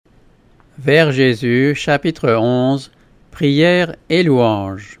Vers Jésus, chapitre 11, Prière et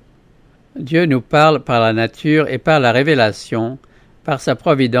louange. Dieu nous parle par la nature et par la révélation, par sa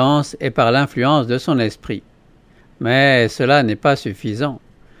providence et par l'influence de son esprit. Mais cela n'est pas suffisant.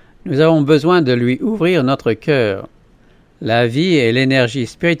 Nous avons besoin de lui ouvrir notre cœur. La vie et l'énergie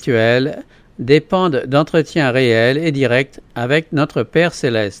spirituelle dépendent d'entretiens réels et directs avec notre Père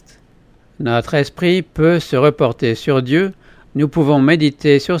céleste. Notre esprit peut se reporter sur Dieu. Nous pouvons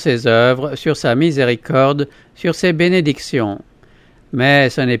méditer sur ses œuvres, sur sa miséricorde, sur ses bénédictions. Mais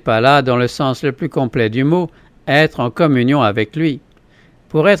ce n'est pas là, dans le sens le plus complet du mot, être en communion avec lui.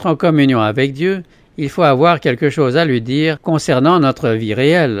 Pour être en communion avec Dieu, il faut avoir quelque chose à lui dire concernant notre vie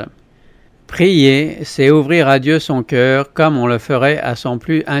réelle. Prier, c'est ouvrir à Dieu son cœur comme on le ferait à son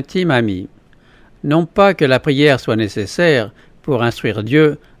plus intime ami. Non pas que la prière soit nécessaire pour instruire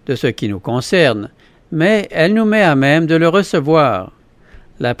Dieu de ce qui nous concerne, mais elle nous met à même de le recevoir.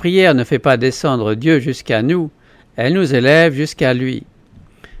 La prière ne fait pas descendre Dieu jusqu'à nous, elle nous élève jusqu'à lui.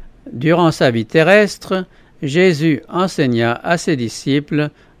 Durant sa vie terrestre, Jésus enseigna à ses disciples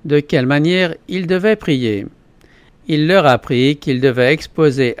de quelle manière ils devaient prier. Il leur apprit qu'ils devaient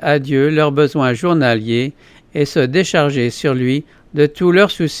exposer à Dieu leurs besoins journaliers et se décharger sur lui de tous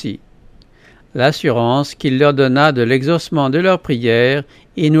leurs soucis. L'assurance qu'il leur donna de l'exaucement de leurs prières,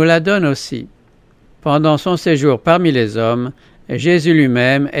 il nous la donne aussi. Pendant son séjour parmi les hommes, Jésus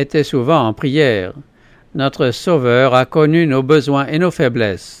lui-même était souvent en prière. Notre Sauveur a connu nos besoins et nos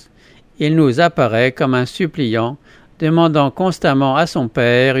faiblesses. Il nous apparaît comme un suppliant, demandant constamment à son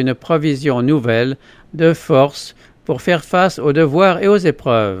Père une provision nouvelle de force pour faire face aux devoirs et aux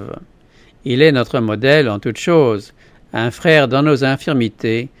épreuves. Il est notre modèle en toutes choses, un frère dans nos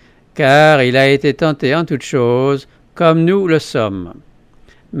infirmités, car il a été tenté en toutes choses, comme nous le sommes.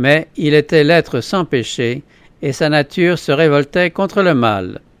 Mais il était l'être sans péché, et sa nature se révoltait contre le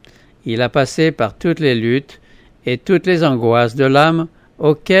mal. Il a passé par toutes les luttes et toutes les angoisses de l'âme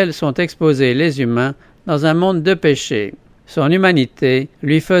auxquelles sont exposés les humains dans un monde de péché. Son humanité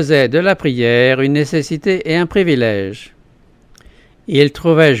lui faisait de la prière une nécessité et un privilège. Il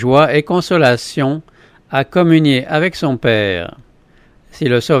trouvait joie et consolation à communier avec son Père. Si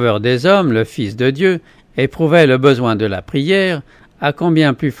le Sauveur des hommes, le Fils de Dieu, éprouvait le besoin de la prière, à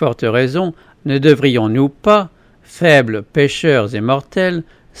combien plus forte raison ne devrions-nous pas, faibles pécheurs et mortels,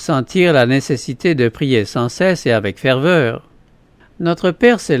 sentir la nécessité de prier sans cesse et avec ferveur? Notre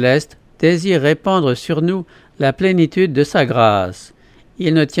Père céleste désire répandre sur nous la plénitude de sa grâce.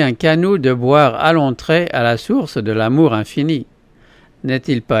 Il ne tient qu'à nous de boire à longs traits à la source de l'amour infini.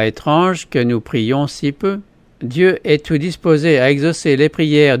 N'est-il pas étrange que nous prions si peu? Dieu est tout disposé à exaucer les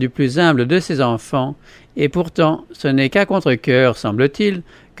prières du plus humble de ses enfants, et pourtant ce n'est qu'à contre-cœur, semble-t-il,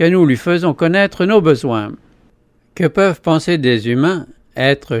 que nous lui faisons connaître nos besoins. Que peuvent penser des humains,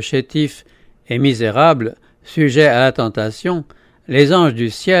 êtres chétifs et misérables, sujets à la tentation, les anges du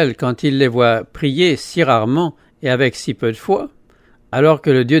ciel quand ils les voient prier si rarement et avec si peu de foi, alors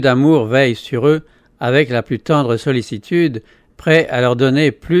que le Dieu d'amour veille sur eux avec la plus tendre sollicitude, prêt à leur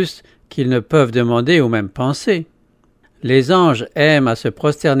donner plus qu'ils ne peuvent demander ou même penser? Les anges aiment à se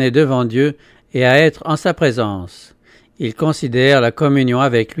prosterner devant Dieu et à être en sa présence. Ils considèrent la communion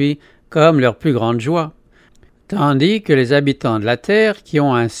avec lui comme leur plus grande joie. Tandis que les habitants de la terre, qui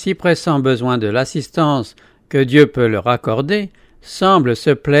ont un si pressant besoin de l'assistance que Dieu peut leur accorder, semblent se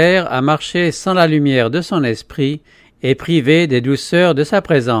plaire à marcher sans la lumière de son esprit et privés des douceurs de sa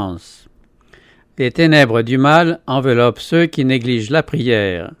présence. Les ténèbres du mal enveloppent ceux qui négligent la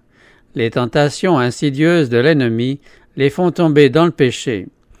prière. Les tentations insidieuses de l'ennemi les font tomber dans le péché.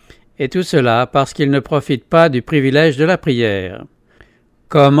 Et tout cela parce qu'ils ne profitent pas du privilège de la prière.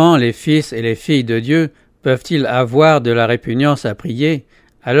 Comment les fils et les filles de Dieu peuvent-ils avoir de la répugnance à prier,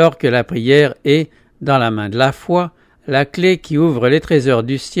 alors que la prière est, dans la main de la foi, la clé qui ouvre les trésors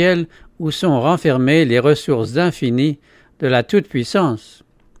du ciel où sont renfermées les ressources infinies de la toute-puissance?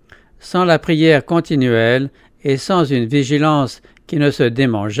 Sans la prière continuelle et sans une vigilance qui ne se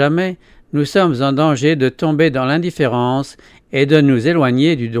dément jamais, nous sommes en danger de tomber dans l'indifférence et de nous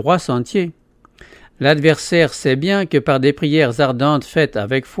éloigner du droit sentier. L'adversaire sait bien que par des prières ardentes faites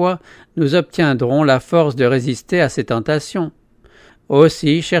avec foi, nous obtiendrons la force de résister à ces tentations.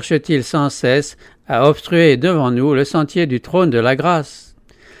 Aussi cherche-t-il sans cesse à obstruer devant nous le sentier du trône de la grâce.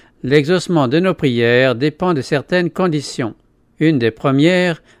 L'exaucement de nos prières dépend de certaines conditions. Une des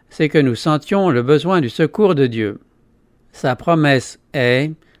premières, c'est que nous sentions le besoin du secours de Dieu. Sa promesse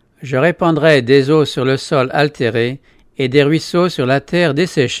est « Je répandrai des eaux sur le sol altéré et des ruisseaux sur la terre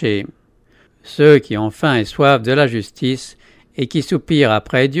desséchée. » Ceux qui ont faim et soif de la justice et qui soupirent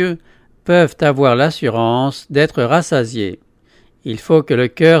après Dieu peuvent avoir l'assurance d'être rassasiés. Il faut que le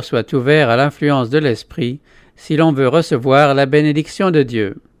cœur soit ouvert à l'influence de l'Esprit si l'on veut recevoir la bénédiction de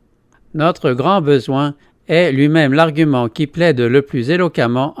Dieu. Notre grand besoin est lui-même l'argument qui plaide le plus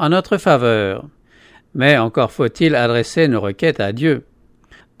éloquemment en notre faveur. Mais encore faut-il adresser nos requêtes à Dieu.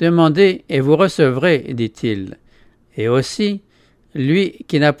 Demandez et vous recevrez, dit-il. Et aussi, lui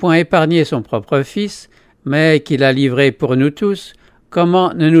qui n'a point épargné son propre Fils, mais qui l'a livré pour nous tous,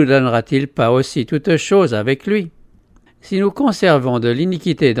 comment ne nous donnera-t-il pas aussi toutes choses avec lui? Si nous conservons de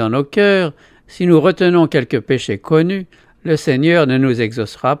l'iniquité dans nos cœurs, si nous retenons quelques péchés connus, le Seigneur ne nous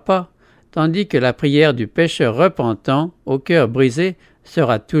exaucera pas, tandis que la prière du pécheur repentant, au cœur brisé,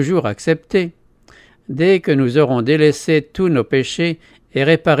 sera toujours acceptée. Dès que nous aurons délaissé tous nos péchés et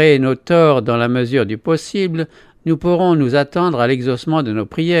réparé nos torts dans la mesure du possible, nous pourrons nous attendre à l'exaucement de nos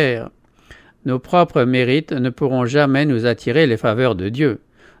prières. Nos propres mérites ne pourront jamais nous attirer les faveurs de Dieu.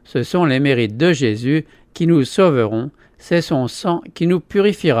 Ce sont les mérites de Jésus qui nous sauveront, c'est son sang qui nous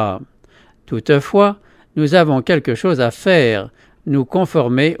purifiera. Toutefois, nous avons quelque chose à faire, nous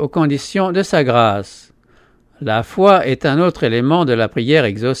conformer aux conditions de sa grâce. La foi est un autre élément de la prière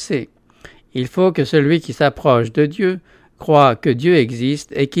exaucée. Il faut que celui qui s'approche de Dieu croit que Dieu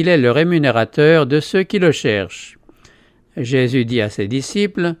existe et qu'il est le rémunérateur de ceux qui le cherchent. Jésus dit à ses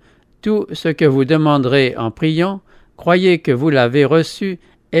disciples, « Tout ce que vous demanderez en priant, croyez que vous l'avez reçu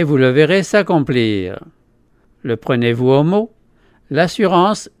et vous le verrez s'accomplir. » Le prenez-vous au mot?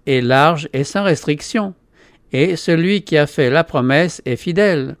 L'assurance est large et sans restriction, et celui qui a fait la promesse est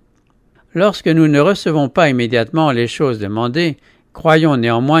fidèle. Lorsque nous ne recevons pas immédiatement les choses demandées, croyons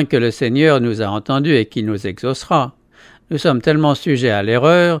néanmoins que le Seigneur nous a entendus et qu'il nous exaucera. Nous sommes tellement sujets à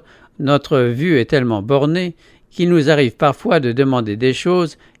l'erreur, notre vue est tellement bornée, qu'il nous arrive parfois de demander des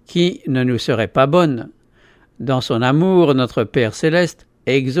choses qui ne nous seraient pas bonnes. Dans son amour, notre Père céleste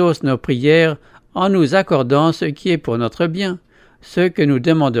exauce nos prières en nous accordant ce qui est pour notre bien, ce que nous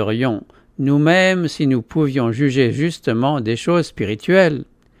demanderions nous-mêmes si nous pouvions juger justement des choses spirituelles.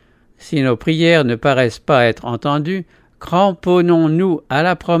 Si nos prières ne paraissent pas être entendues, cramponnons-nous à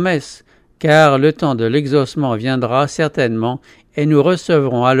la promesse, car le temps de l'exaucement viendra certainement et nous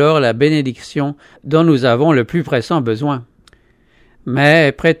recevrons alors la bénédiction dont nous avons le plus pressant besoin.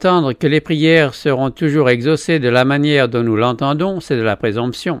 Mais prétendre que les prières seront toujours exaucées de la manière dont nous l'entendons, c'est de la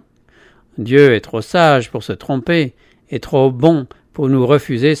présomption. Dieu est trop sage pour se tromper et trop bon pour nous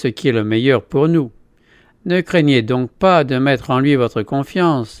refuser ce qui est le meilleur pour nous. Ne craignez donc pas de mettre en lui votre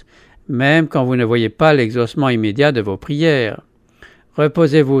confiance, même quand vous ne voyez pas l'exaucement immédiat de vos prières.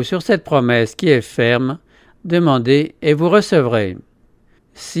 Reposez-vous sur cette promesse qui est ferme, demandez et vous recevrez.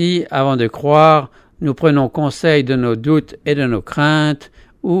 Si, avant de croire, nous prenons conseil de nos doutes et de nos craintes,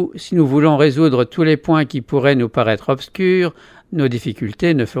 ou si nous voulons résoudre tous les points qui pourraient nous paraître obscurs, nos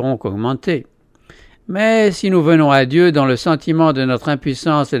difficultés ne feront qu'augmenter. Mais si nous venons à Dieu dans le sentiment de notre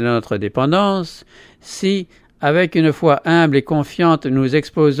impuissance et de notre dépendance, si, avec une foi humble et confiante, nous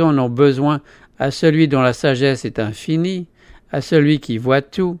exposons nos besoins à celui dont la sagesse est infinie, à celui qui voit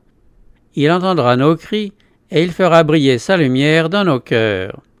tout, il entendra nos cris et il fera briller sa lumière dans nos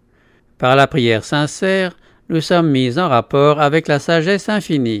cœurs. Par la prière sincère, nous sommes mis en rapport avec la sagesse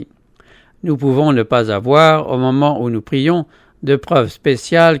infinie. Nous pouvons ne pas avoir, au moment où nous prions, de preuves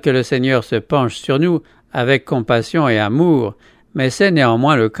spéciales que le Seigneur se penche sur nous avec compassion et amour, mais c'est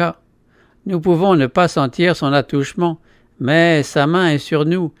néanmoins le cas. Nous pouvons ne pas sentir son attouchement, mais sa main est sur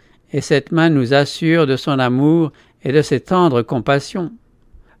nous, et cette main nous assure de son amour et de ses tendres compassions.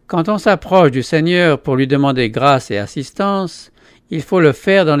 Quand on s'approche du Seigneur pour lui demander grâce et assistance, il faut le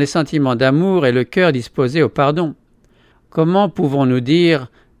faire dans les sentiments d'amour et le cœur disposé au pardon. Comment pouvons-nous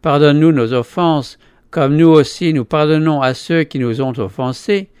dire « Pardonne-nous nos offenses » comme nous aussi nous pardonnons à ceux qui nous ont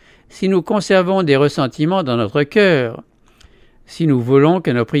offensés, si nous conservons des ressentiments dans notre cœur? Si nous voulons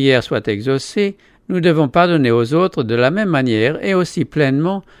que nos prières soient exaucées, nous devons pardonner aux autres de la même manière et aussi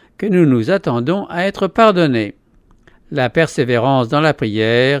pleinement que nous nous attendons à être pardonnés. La persévérance dans la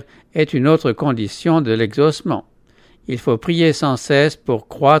prière est une autre condition de l'exaucement. Il faut prier sans cesse pour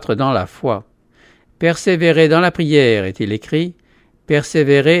croître dans la foi. Persévérer dans la prière, est-il écrit.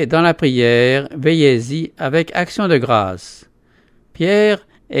 Persévérez dans la prière, veillez-y avec action de grâce. Pierre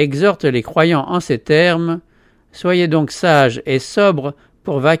exhorte les croyants en ces termes, « Soyez donc sages et sobres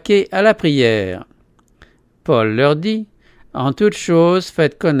pour vaquer à la prière. » Paul leur dit, « En toute chose,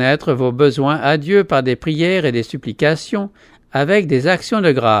 faites connaître vos besoins à Dieu par des prières et des supplications, avec des actions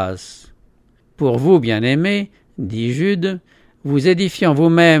de grâce. Pour vous, bien-aimés, dit Jude, vous édifiant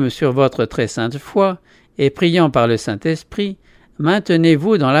vous-même sur votre très sainte foi et priant par le Saint-Esprit,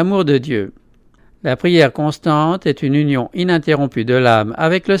 maintenez-vous dans l'amour de Dieu. La prière constante est une union ininterrompue de l'âme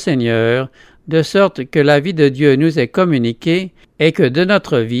avec le Seigneur, de sorte que la vie de Dieu nous est communiquée et que de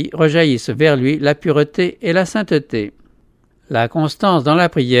notre vie rejaillissent vers lui la pureté et la sainteté. La constance dans la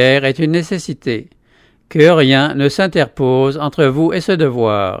prière est une nécessité. Que rien ne s'interpose entre vous et ce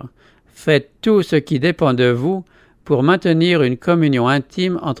devoir. Faites tout ce qui dépend de vous pour maintenir une communion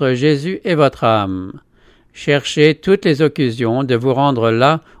intime entre Jésus et votre âme. Cherchez toutes les occasions de vous rendre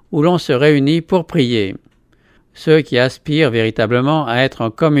là où l'on se réunit pour prier. Ceux qui aspirent véritablement à être en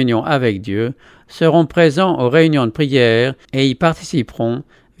communion avec Dieu seront présents aux réunions de prière et y participeront,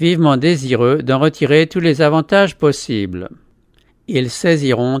 vivement désireux d'en retirer tous les avantages possibles. Ils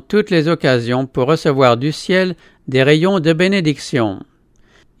saisiront toutes les occasions pour recevoir du ciel des rayons de bénédiction.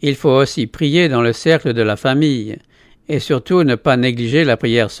 Il faut aussi prier dans le cercle de la famille, et surtout ne pas négliger la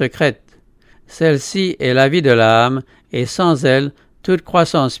prière secrète. Celle-ci est la vie de l'âme, et sans elle, toute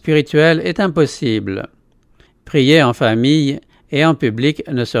croissance spirituelle est impossible. Prier en famille et en public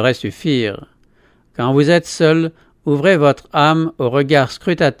ne saurait suffire. Quand vous êtes seul, ouvrez votre âme au regard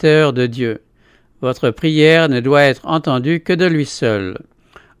scrutateur de Dieu. Votre prière ne doit être entendue que de lui seul.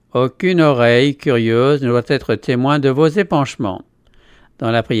 Aucune oreille curieuse ne doit être témoin de vos épanchements.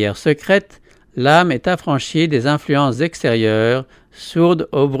 Dans la prière secrète, l'âme est affranchie des influences extérieures, sourde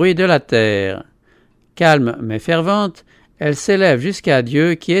au bruit de la terre. Calme mais fervente, elle s'élève jusqu'à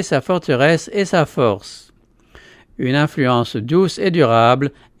Dieu qui est sa forteresse et sa force. Une influence douce et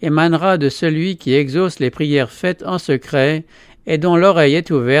durable émanera de celui qui exauce les prières faites en secret et dont l'oreille est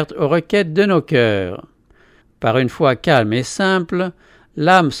ouverte aux requêtes de nos cœurs. Par une foi calme et simple,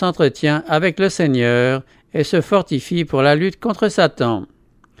 l'âme s'entretient avec le Seigneur et se fortifie pour la lutte contre Satan.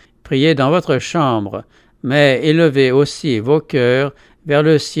 Priez dans votre chambre, mais élevez aussi vos cœurs vers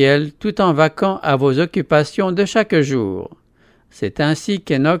le ciel tout en vaquant à vos occupations de chaque jour. C'est ainsi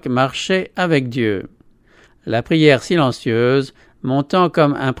qu'Enoch marchait avec Dieu. La prière silencieuse, montant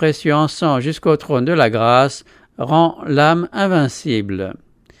comme un précieux encens jusqu'au trône de la grâce, rend l'âme invincible.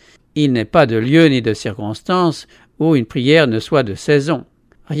 Il n'est pas de lieu ni de circonstance où une prière ne soit de saison.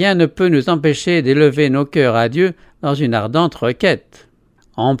 Rien ne peut nous empêcher d'élever nos cœurs à Dieu dans une ardente requête.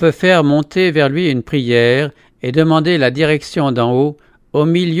 On peut faire monter vers lui une prière et demander la direction d'en haut, au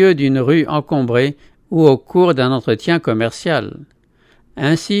milieu d'une rue encombrée ou au cours d'un entretien commercial.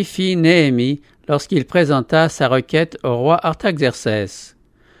 Ainsi fit Néhémie lorsqu'il présenta sa requête au roi Artaxercès.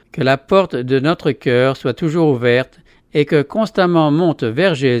 Que la porte de notre cœur soit toujours ouverte et que constamment monte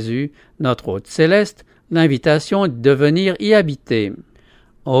vers Jésus, notre hôte céleste, l'invitation de venir y habiter.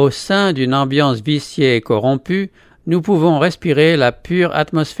 Au sein d'une ambiance viciée et corrompue, nous pouvons respirer la pure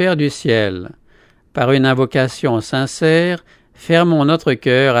atmosphère du ciel. Par une invocation sincère, fermons notre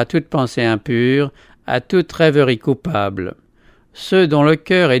cœur à toute pensée impure, à toute rêverie coupable. Ceux dont le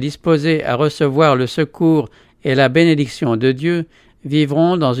cœur est disposé à recevoir le secours et la bénédiction de Dieu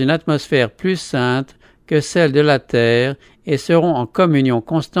vivront dans une atmosphère plus sainte que celle de la terre et seront en communion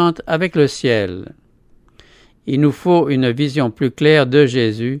constante avec le ciel. Il nous faut une vision plus claire de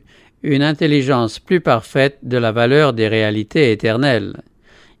Jésus, une intelligence plus parfaite de la valeur des réalités éternelles.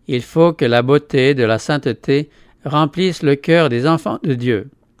 Il faut que la beauté de la sainteté remplisse le cœur des enfants de Dieu.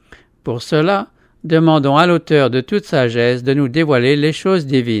 Pour cela, demandons à l'auteur de toute sagesse de nous dévoiler les choses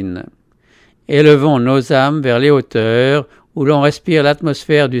divines. Élevons nos âmes vers les hauteurs où l'on respire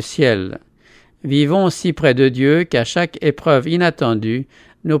l'atmosphère du ciel. Vivons si près de Dieu qu'à chaque épreuve inattendue,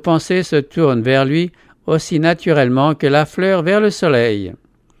 nos pensées se tournent vers lui aussi naturellement que la fleur vers le soleil.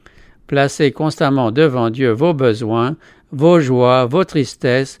 Placez constamment devant Dieu vos besoins, vos joies, vos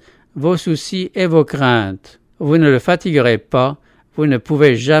tristesses, vos soucis et vos craintes. Vous ne le fatiguerez pas, vous ne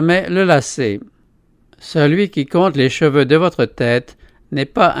pouvez jamais le lasser. Celui qui compte les cheveux de votre tête n'est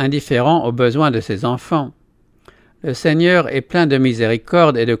pas indifférent aux besoins de ses enfants. Le Seigneur est plein de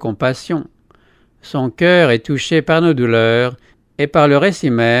miséricorde et de compassion. Son cœur est touché par nos douleurs et par le récit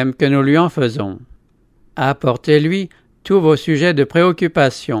même que nous lui en faisons. Apportez-lui tous vos sujets de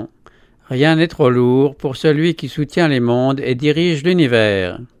préoccupation. Rien n'est trop lourd pour celui qui soutient les mondes et dirige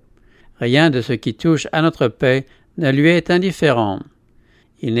l'univers. Rien de ce qui touche à notre paix ne lui est indifférent.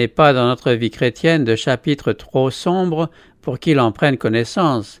 Il n'est pas dans notre vie chrétienne de chapitres trop sombres pour qu'il en prenne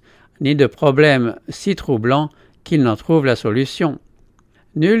connaissance, ni de problèmes si troublants qu'il n'en trouve la solution.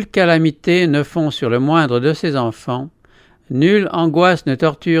 Nulle calamité ne fond sur le moindre de ses enfants, nulle angoisse ne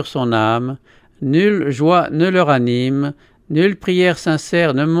torture son âme, nulle joie ne le ranime, nulle prière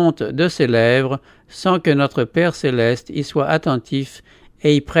sincère ne monte de ses lèvres sans que notre Père céleste y soit attentif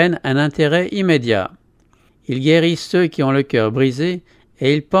et y prenne un intérêt immédiat. Il guérit ceux qui ont le cœur brisé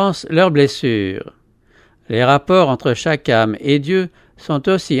et il pense leurs blessures. Les rapports entre chaque âme et Dieu sont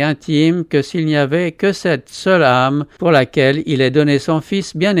aussi intimes que s'il n'y avait que cette seule âme pour laquelle il ait donné son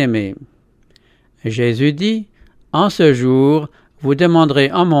Fils bien-aimé. Jésus dit : « En ce jour, vous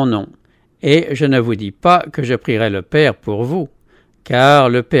demanderez en mon nom, et je ne vous dis pas que je prierai le Père pour vous, car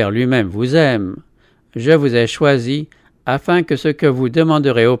le Père lui-même vous aime. Je vous ai choisi, afin que ce que vous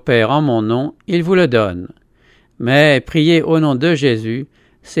demanderez au Père en mon nom, il vous le donne. Mais prier au nom de Jésus,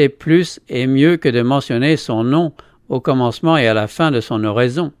 c'est plus et mieux que de mentionner son nom au commencement et à la fin de son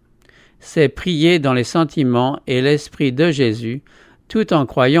oraison. C'est prier dans les sentiments et l'esprit de Jésus, tout en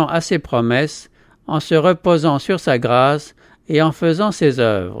croyant à ses promesses, en se reposant sur sa grâce et en faisant ses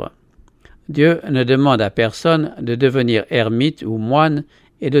œuvres. Dieu ne demande à personne de devenir ermite ou moine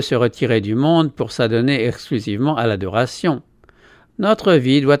et de se retirer du monde pour s'adonner exclusivement à l'adoration. Notre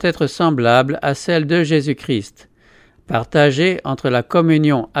vie doit être semblable à celle de Jésus-Christ, partagée entre la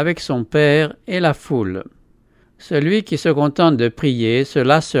communion avec son Père et la foule. Celui qui se contente de prier se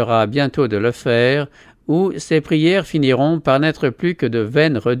lassera bientôt de le faire, ou ses prières finiront par n'être plus que de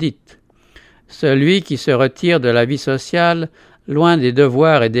vaines redites. Celui qui se retire de la vie sociale, loin des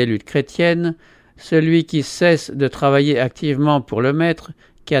devoirs et des luttes chrétiennes, celui qui cesse de travailler activement pour le Maître,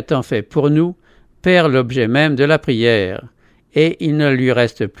 qui a tant fait pour nous, perd l'objet même de la prière, et il ne lui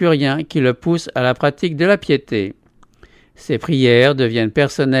reste plus rien qui le pousse à la pratique de la piété. Ses prières deviennent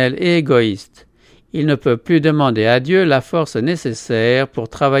personnelles et égoïstes. Il ne peut plus demander à Dieu la force nécessaire pour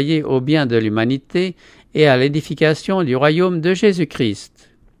travailler au bien de l'humanité et à l'édification du royaume de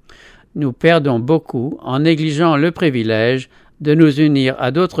Jésus-Christ. Nous perdons beaucoup en négligeant le privilège de nous unir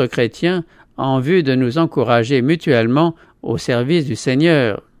à d'autres chrétiens en vue de nous encourager mutuellement au service du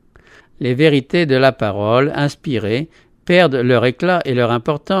Seigneur. Les vérités de la parole inspirée perdent leur éclat et leur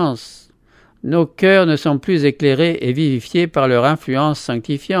importance. Nos cœurs ne sont plus éclairés et vivifiés par leur influence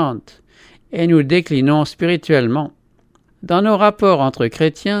sanctifiante, et nous déclinons spirituellement. Dans nos rapports entre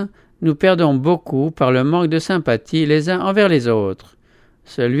chrétiens, nous perdons beaucoup par le manque de sympathie les uns envers les autres.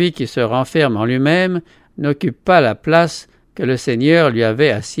 Celui qui se renferme en lui-même n'occupe pas la place que le Seigneur lui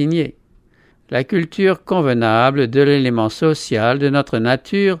avait assignée. La culture convenable de l'élément social de notre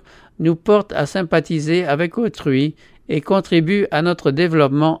nature nous porte à sympathiser avec autrui et contribue à notre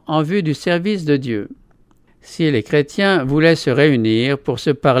développement en vue du service de Dieu. Si les chrétiens voulaient se réunir pour se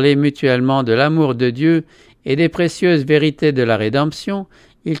parler mutuellement de l'amour de Dieu et des précieuses vérités de la rédemption,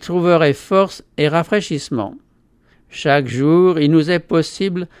 ils trouveraient force et rafraîchissement. Chaque jour, il nous est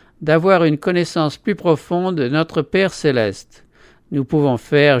possible d'avoir une connaissance plus profonde de notre Père céleste. Nous pouvons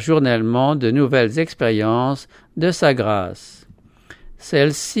faire journellement de nouvelles expériences de sa grâce.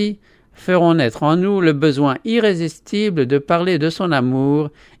 Celles-ci feront naître en nous le besoin irrésistible de parler de son amour,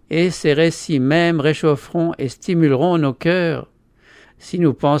 et ces récits même réchaufferont et stimuleront nos cœurs. Si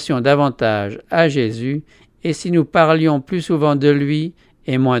nous pensions davantage à Jésus, et si nous parlions plus souvent de lui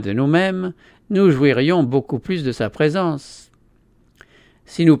et moins de nous-mêmes, nous jouirions beaucoup plus de sa présence.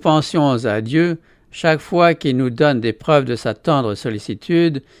 Si nous pensions à Dieu, chaque fois qu'il nous donne des preuves de sa tendre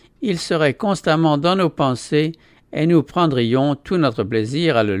sollicitude, il serait constamment dans nos pensées et nous prendrions tout notre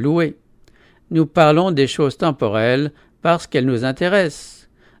plaisir à le louer. Nous parlons des choses temporelles parce qu'elles nous intéressent.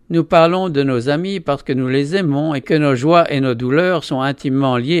 Nous parlons de nos amis parce que nous les aimons et que nos joies et nos douleurs sont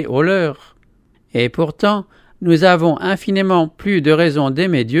intimement liées aux leurs. Et pourtant, nous avons infiniment plus de raisons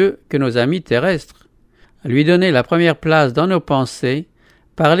d'aimer Dieu que nos amis terrestres. Lui donner la première place dans nos pensées,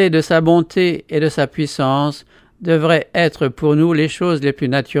 parler de sa bonté et de sa puissance devrait être pour nous les choses les plus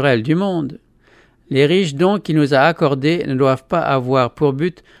naturelles du monde. Les riches dons qu'il nous a accordés ne doivent pas avoir pour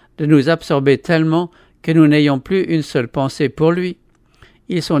but de nous absorber tellement que nous n'ayons plus une seule pensée pour lui.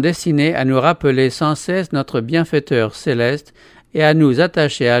 Ils sont destinés à nous rappeler sans cesse notre bienfaiteur céleste et à nous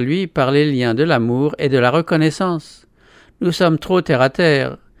attacher à lui par les liens de l'amour et de la reconnaissance. Nous sommes trop terre à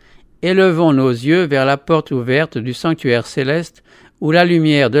terre. Élevons nos yeux vers la porte ouverte du sanctuaire céleste où la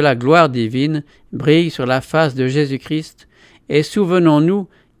lumière de la gloire divine brille sur la face de Jésus-Christ, et souvenons-nous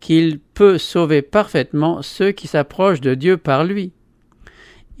qu'il peut sauver parfaitement ceux qui s'approchent de Dieu par lui.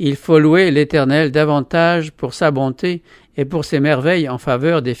 Il faut louer l'Éternel davantage pour sa bonté et pour ses merveilles en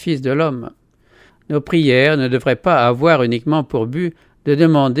faveur des fils de l'homme. Nos prières ne devraient pas avoir uniquement pour but de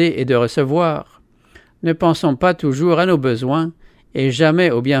demander et de recevoir. Ne pensons pas toujours à nos besoins et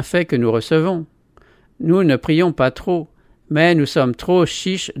jamais aux bienfaits que nous recevons. Nous ne prions pas trop, mais nous sommes trop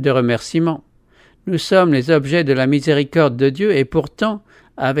chiches de remerciements. Nous sommes les objets de la miséricorde de Dieu et pourtant,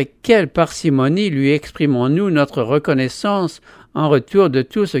 avec quelle parcimonie lui exprimons-nous notre reconnaissance en retour de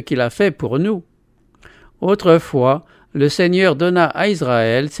tout ce qu'il a fait pour nous. Autrefois, le Seigneur donna à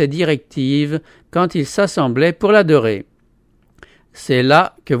Israël ses directives quand il s'assemblait pour l'adorer. C'est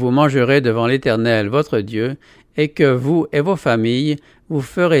là que vous mangerez devant l'Éternel votre Dieu, et que vous et vos familles vous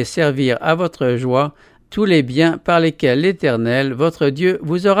ferez servir à votre joie tous les biens par lesquels l'Éternel votre Dieu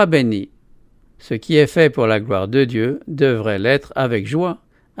vous aura béni. Ce qui est fait pour la gloire de Dieu devrait l'être avec joie,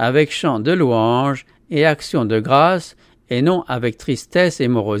 avec chant de louange et action de grâce, et non avec tristesse et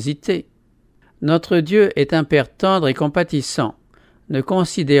morosité. Notre Dieu est un Père tendre et compatissant. Ne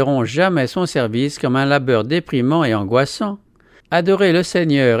considérons jamais son service comme un labeur déprimant et angoissant. Adorer le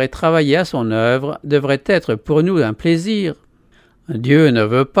Seigneur et travailler à son œuvre devrait être pour nous un plaisir. Dieu ne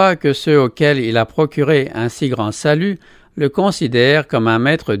veut pas que ceux auxquels il a procuré un si grand salut le considèrent comme un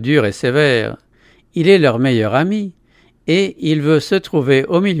maître dur et sévère. Il est leur meilleur ami, et il veut se trouver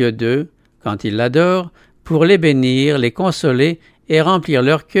au milieu d'eux, quand ils l'adorent, pour les bénir, les consoler et remplir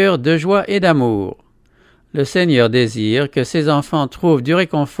leur cœur de joie et d'amour. Le Seigneur désire que ses enfants trouvent du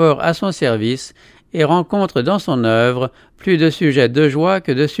réconfort à son service et rencontrent dans son œuvre plus de sujets de joie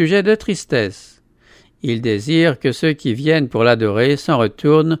que de sujets de tristesse. Il désire que ceux qui viennent pour l'adorer s'en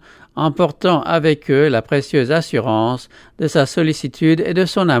retournent en portant avec eux la précieuse assurance de sa sollicitude et de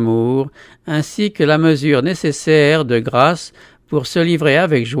son amour, ainsi que la mesure nécessaire de grâce pour se livrer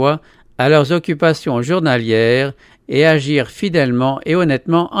avec joie à leurs occupations journalières et agir fidèlement et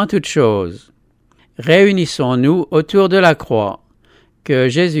honnêtement en toutes choses. Réunissons-nous autour de la croix. Que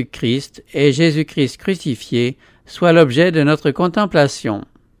Jésus-Christ et Jésus-Christ crucifié soient l'objet de notre contemplation,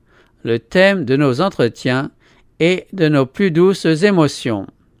 le thème de nos entretiens et de nos plus douces émotions.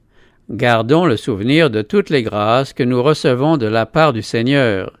 Gardons le souvenir de toutes les grâces que nous recevons de la part du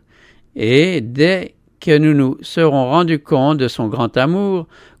Seigneur, et dès que nous nous serons rendus compte de son grand amour,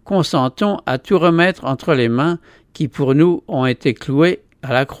 consentons à tout remettre entre les mains qui pour nous ont été clouées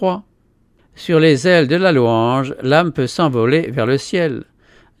à la croix. Sur les ailes de la louange, l'âme peut s'envoler vers le ciel.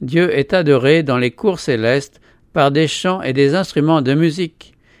 Dieu est adoré dans les cours célestes par des chants et des instruments de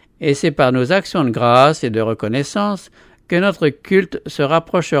musique, et c'est par nos actions de grâce et de reconnaissance que notre culte se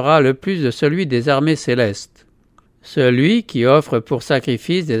rapprochera le plus de celui des armées célestes. Celui qui offre pour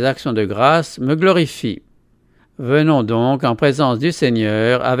sacrifice des actions de grâce me glorifie. Venons donc en présence du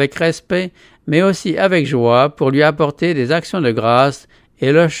Seigneur avec respect, mais aussi avec joie pour lui apporter des actions de grâce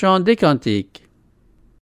et le chant des cantiques.